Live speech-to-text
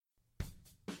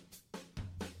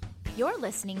You're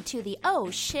listening to the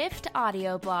Shift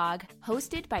audio blog,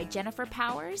 hosted by Jennifer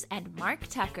Powers and Mark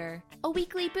Tucker, a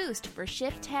weekly boost for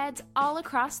shift heads all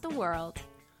across the world.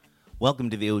 Welcome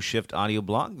to the Shift audio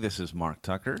blog. This is Mark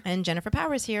Tucker. And Jennifer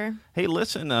Powers here. Hey,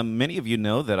 listen, many of you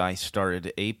know that I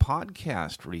started a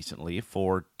podcast recently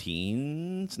for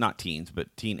teens, not teens,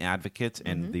 but teen advocates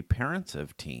and the parents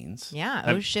of teens.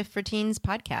 Yeah, Shift for Teens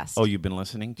podcast. Oh, you've been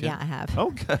listening to? Yeah, I have.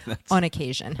 Oh, good. On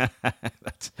occasion.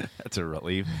 That's a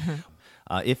relief.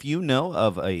 If you know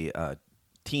of a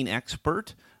teen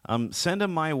expert, send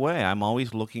them my way. I'm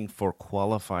always looking for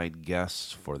qualified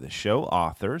guests for the show,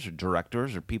 authors or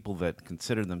directors or people that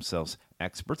consider themselves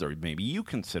experts, or maybe you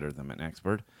consider them an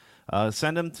expert.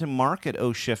 Send them to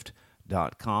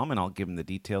mark@oshift.com, and I'll give them the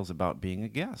details about being a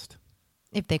guest.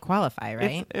 If they qualify,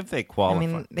 right? If they qualify. I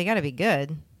mean, they got to be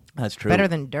good. That's true. Better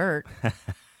than dirt.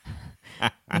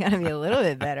 You got to be a little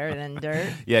bit better than dirt.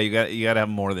 Yeah, you got to have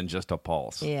more than just a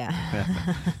pulse. Yeah.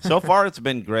 So far, it's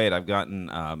been great. I've gotten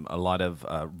a lot of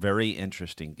very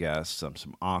interesting guests, some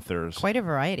authors. Quite a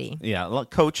variety. Yeah,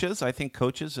 coaches. I think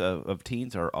coaches of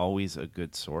teens are always a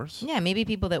good source. Yeah, maybe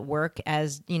people that work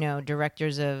as,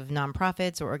 directors of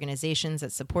nonprofits or organizations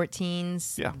that support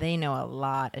teens. Yeah. They know a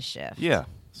lot of Shift. Yeah,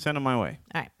 send them my way.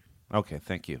 All right. Okay,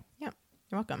 thank you. Yeah.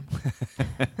 You're welcome.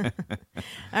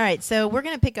 All right, so we're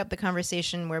going to pick up the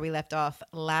conversation where we left off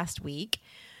last week,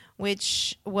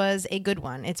 which was a good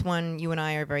one. It's one you and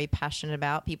I are very passionate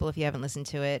about. People, if you haven't listened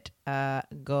to it,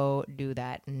 go do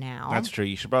that now. That's true.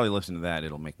 You should probably listen to that.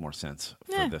 It'll make more sense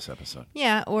for this episode.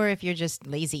 Yeah, or if you're just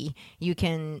lazy, you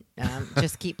can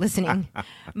just keep listening.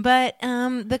 But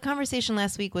the conversation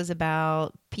last week was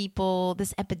about people,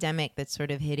 this epidemic that's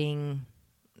sort of hitting,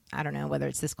 I don't know whether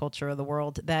it's this culture or the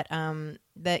world, that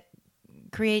that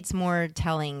creates more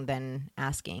telling than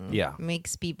asking. Yeah.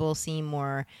 Makes people seem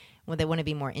more, they want to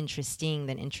be more interesting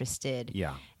than interested.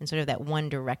 Yeah. And sort of that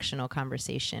one-directional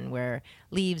conversation where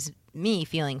leaves me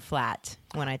feeling flat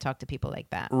when I talk to people like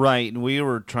that. Right. And we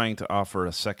were trying to offer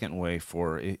a second way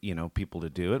for people to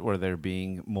do it, where they're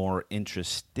being more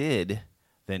interested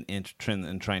than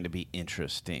trying to be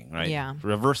interesting, right? Yeah.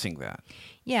 Reversing that.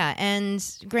 Yeah, and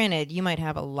granted, you might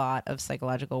have a lot of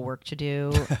psychological work to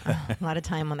do. A lot of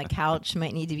time on the couch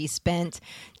might need to be spent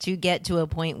to get to a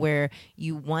point where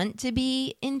you want to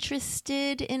be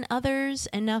interested in others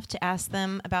enough to ask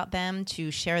them about them, to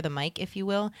share the mic, if you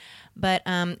will. But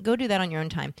go do that on your own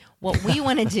time. What we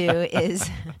want to do is,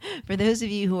 for those of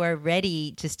you who are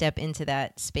ready to step into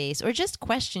that space, or just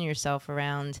question yourself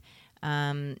around,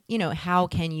 how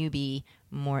can you be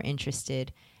more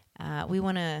interested? We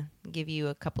want to give you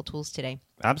a couple tools today.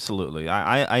 Absolutely.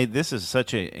 I this is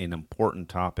such an important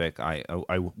topic. I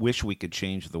wish we could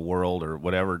change the world, or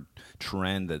whatever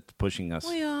trend that's pushing us.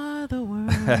 We are the world.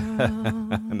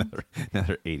 another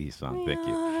 80s song. We Thank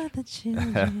you. are the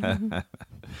children.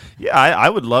 Yeah, I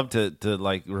would love to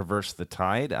like reverse the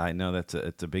tide. I know it's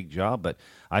a big job, but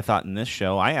I thought in this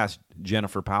show I asked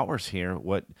Jennifer Powers here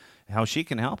how she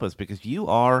can help us, because you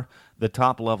are the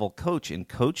top level coach, and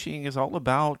coaching is all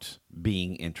about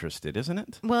being interested, isn't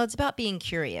it? Well, it's about being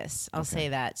curious. I'll say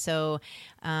that. So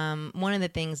one of the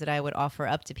things that I would offer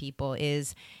up to people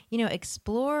is,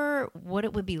 explore what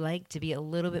it would be like to be a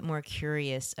little bit more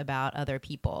curious about other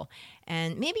people.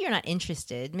 And maybe you're not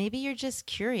interested. Maybe you're just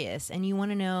curious and you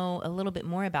want to know a little bit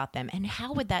more about them. And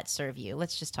how would that serve you?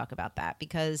 Let's just talk about that,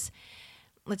 because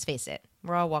let's face it,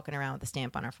 we're all walking around with a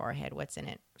stamp on our forehead. What's in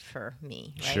it for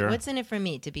me, right? Sure. What's in it for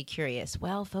me to be curious?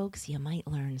 Well, folks, you might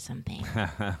learn something.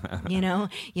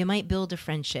 You might build a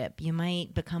friendship. You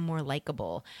might become more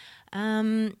likable.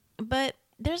 But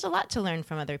there's a lot to learn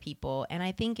from other people. And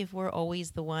I think if we're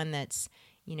always the one that's,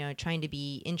 trying to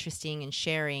be interesting and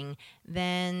sharing,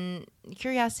 then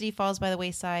curiosity falls by the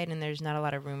wayside and there's not a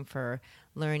lot of room for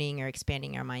learning or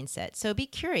expanding our mindset. So be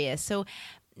curious. So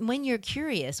when you're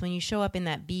curious, when you show up in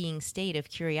that being state of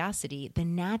curiosity, the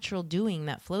natural doing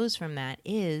that flows from that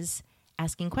is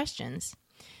asking questions.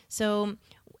 So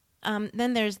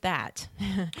then there's that.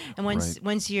 And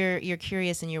once you're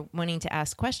curious and you're wanting to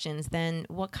ask questions, then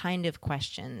what kind of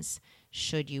questions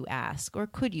should you ask, or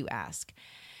could you ask?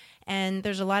 And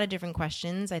there's a lot of different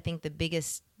questions. I think the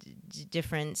biggest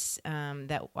difference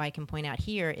that I can point out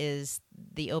here is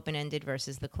the open-ended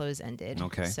versus the closed-ended.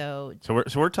 Okay. So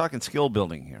we're talking skill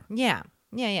building here. Yeah.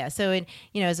 So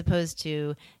as opposed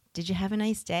to, did you have a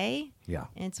nice day? Yeah.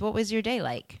 It's, what was your day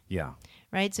like? Yeah.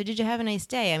 Right. So did you have a nice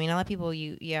day? I mean, a lot of people,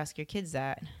 you ask your kids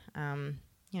that. Did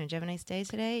you have a nice day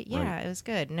today? Yeah, Right. It was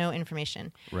good. No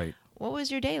information. Right. What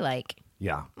was your day like?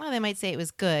 Yeah. Well, they might say it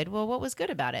was good. Well, what was good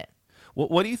about it?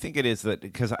 What do you think it is that,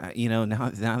 because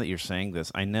now that you're saying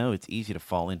this, I know it's easy to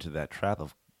fall into that trap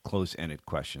of close-ended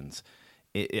questions.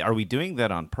 Are we doing that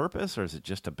on purpose, or is it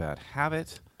just a bad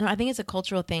habit? No, I think it's a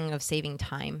cultural thing of saving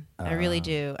time. I really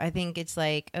do. I think it's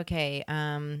like, okay,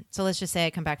 so let's just say I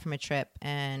come back from a trip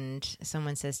and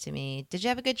someone says to me, "Did you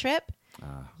have a good trip?"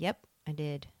 Yep, I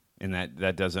did. And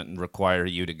that doesn't require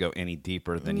you to go any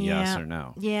deeper than yes or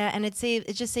no. Yeah, and it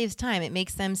just saves time. It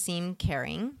makes them seem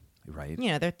caring. Right.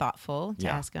 They're thoughtful to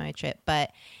ask on a trip.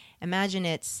 But imagine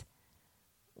it's,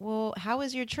 well, how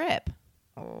was your trip?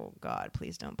 Oh, God,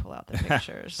 please don't pull out the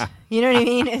pictures. You know what I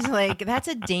mean? It's like, that's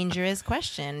a dangerous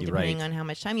question, depending on how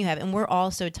much time you have. And we're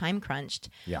all so time crunched.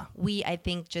 Yeah. We, I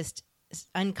think, just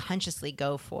unconsciously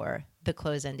go for the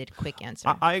close-ended quick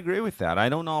answer. I agree with that. I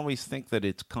don't always think that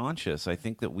it's conscious. I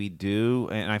think that we do,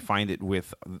 and I find it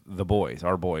with the boys,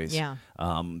 our boys. Yeah.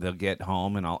 They'll get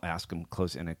home, and I'll ask them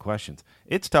close-ended questions.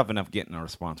 It's tough enough getting a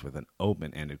response with an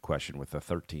open-ended question with a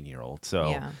 13-year-old.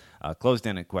 So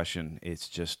closed-ended question, it's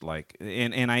just like,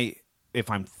 and I, if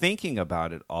I'm thinking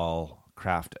about it, I'll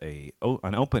craft an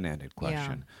open-ended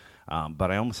question.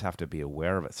 But I almost have to be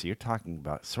aware of it. So you're talking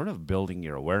about sort of building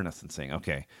your awareness and saying,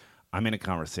 okay, I'm in a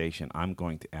conversation. I'm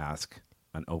going to ask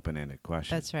an open-ended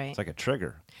question. That's right. It's like a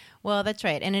trigger. Well, that's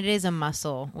right. And it is a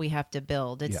muscle we have to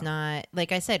build. It's not,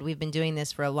 like I said, we've been doing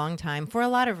this for a long time for a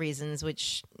lot of reasons,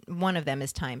 which one of them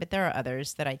is time. But there are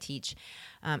others that I teach,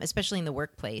 especially in the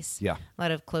workplace. Yeah. A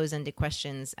lot of close-ended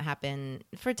questions happen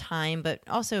for time, but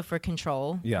also for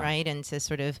control, right? And to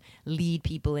sort of lead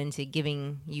people into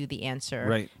giving you the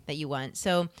answer that you want.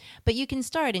 So, but you can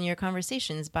start in your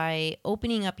conversations by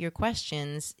opening up your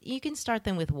questions. You can start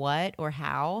them with what or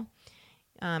how.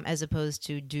 As opposed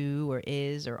to do or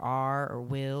is or are or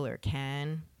will or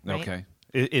can. Right? Okay.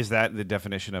 Is that the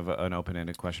definition of an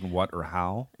open-ended question? What or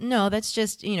how? No, that's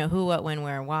just, who, what, when,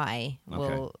 where, why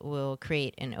will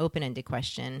create an open-ended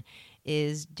question.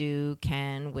 Is, do,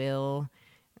 can, will,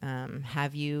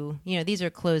 have you. These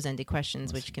are closed-ended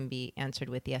questions which can be answered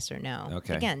with yes or no.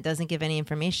 Okay. Again, doesn't give any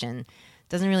information.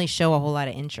 Doesn't really show a whole lot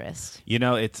of interest.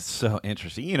 It's so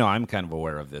interesting. I'm kind of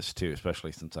aware of this too,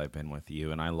 especially since I've been with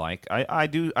you. And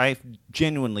I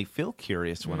genuinely feel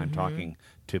curious when I'm talking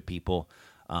to people.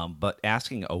 But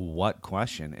asking a what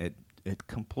question, it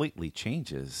completely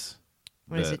changes.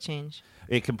 What does it change?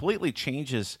 It completely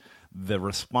changes the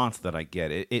response that I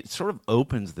get. It sort of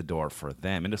opens the door for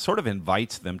them, and it sort of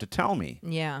invites them to tell me.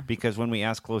 Yeah. Because when we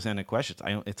ask closed-ended questions,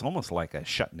 it's almost like a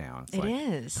shutdown. It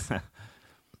is.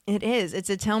 It is.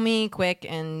 It's a tell me quick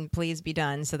and please be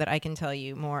done so that I can tell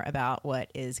you more about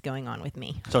what is going on with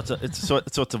me. So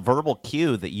it's a verbal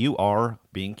cue that you are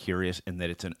being curious and that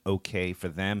it's an okay for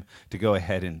them to go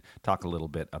ahead and talk a little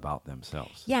bit about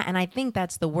themselves. Yeah, and I think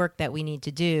that's the work that we need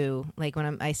to do. Like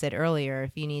when I said earlier,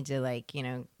 if you need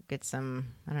to get some,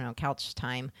 couch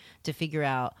time to figure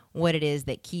out what it is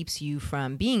that keeps you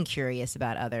from being curious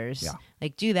about others,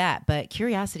 do that. But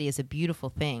curiosity is a beautiful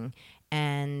thing.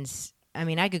 And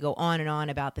I could go on and on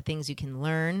about the things you can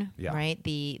learn, right?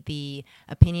 The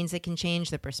opinions that can change,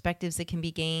 the perspectives that can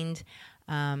be gained,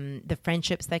 the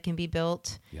friendships that can be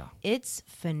built. Yeah. It's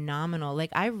phenomenal.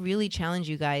 I really challenge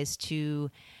you guys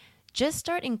to just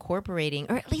start incorporating,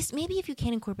 or at least maybe if you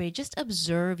can't incorporate, just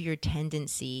observe your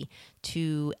tendency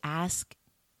to ask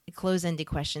close-ended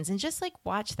questions and just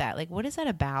watch that. What is that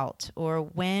about? Or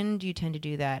when do you tend to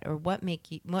do that? Or what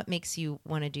makes you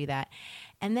want to do that?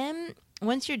 And then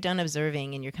once you're done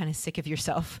observing and you're kind of sick of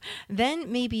yourself,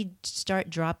 then maybe start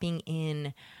dropping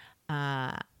in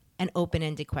an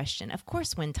open-ended question. Of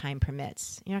course, when time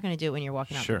permits. You're not going to do it when you're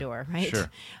walking out the door, right? Sure.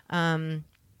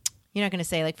 You're not going to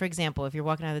say, for example, if you're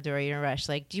walking out the door, you're in a rush,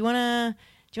 do you want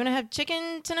to have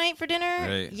chicken tonight for dinner?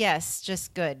 Right. Yes,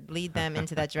 just good. Lead them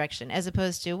into that direction. As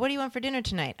opposed to, what do you want for dinner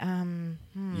tonight? Let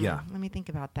me think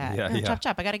about that. Chop,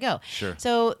 chop, I got to go. Sure.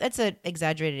 So that's an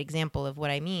exaggerated example of what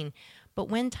I mean. But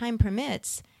when time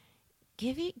permits,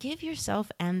 give yourself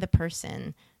and the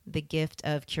person the gift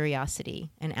of curiosity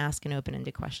and ask an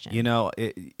open-ended question.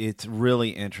 It's really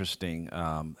interesting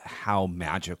how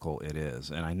magical it is.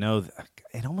 And I know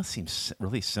it almost seems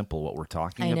really simple what we're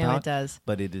talking about. I know it does.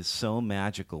 But it is so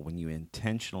magical when you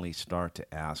intentionally start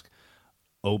to ask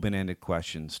open-ended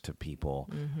questions to people,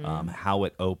 how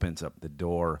it opens up the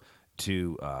door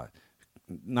to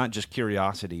not just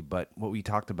curiosity, but what we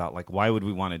talked about, why would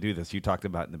we want to do this? You talked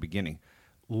about in the beginning.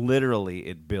 Literally,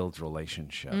 it builds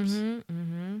relationships.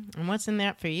 And what's in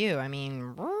that for you?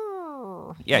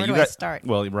 Where do I start?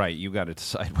 Well, right. You got to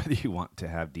decide whether you want to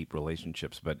have deep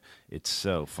relationships, but it's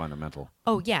so fundamental.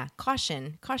 Oh, yeah.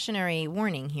 Cautionary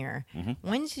warning here.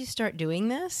 Once you start doing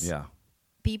this,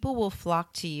 people will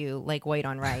flock to you like white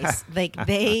on rice. Like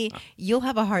you'll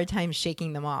have a hard time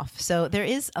shaking them off. So there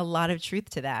is a lot of truth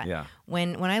to that. Yeah.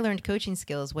 When I learned coaching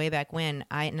skills way back when,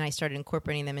 I started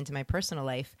incorporating them into my personal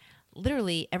life,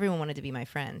 literally everyone wanted to be my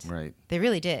friend. Right. They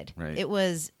really did. Right. It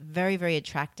was very, very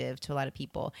attractive to a lot of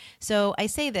people. So I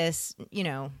say this,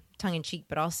 tongue in cheek,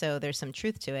 but also there's some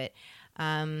truth to it.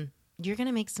 You're going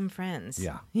to make some friends.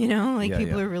 Yeah. People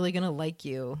yeah. are really going to like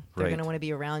you. They're Right. going to want to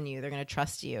be around you. They're going to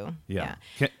trust you. Yeah.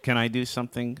 Can I do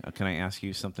something? Can I ask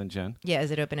you something, Jen? Yeah. Is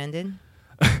it open-ended?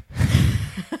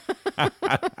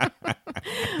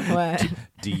 What?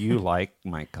 Do you like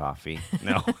my coffee?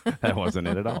 No, that wasn't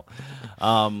it at all.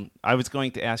 I was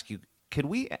going to ask you, could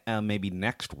we maybe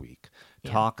next week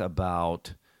talk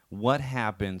about what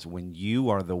happens when you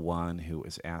are the one who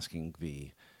is asking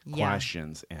the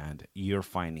questions and you're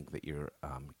finding that you're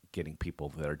getting people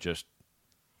that are just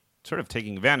sort of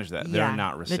taking advantage of that. They're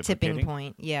not reciprocating. The tipping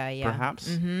point. Yeah. Perhaps.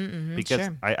 Because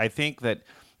sure. I think that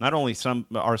not only some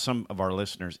of our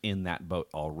listeners in that boat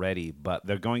already, but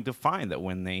they're going to find that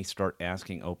when they start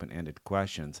asking open-ended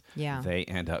questions, they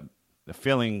end up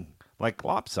feeling like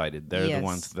lopsided. They're the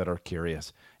ones that are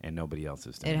curious and nobody else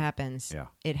is doing it. happens. Yeah.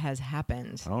 It has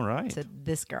happened. All right. To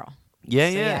this girl.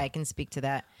 Yeah. I can speak to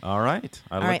that. All right.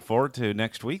 I look forward to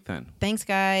next week then. Thanks,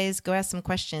 guys. Go ask some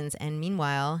questions. And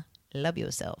meanwhile, love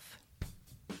yourself.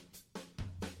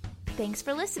 Thanks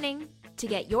for listening. To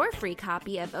get your free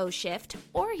copy of O-Shift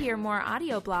or hear more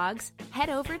audio blogs, head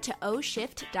over to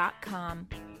oshift.com.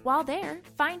 While there,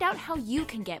 find out how you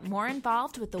can get more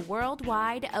involved with the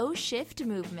worldwide O-Shift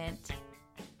movement.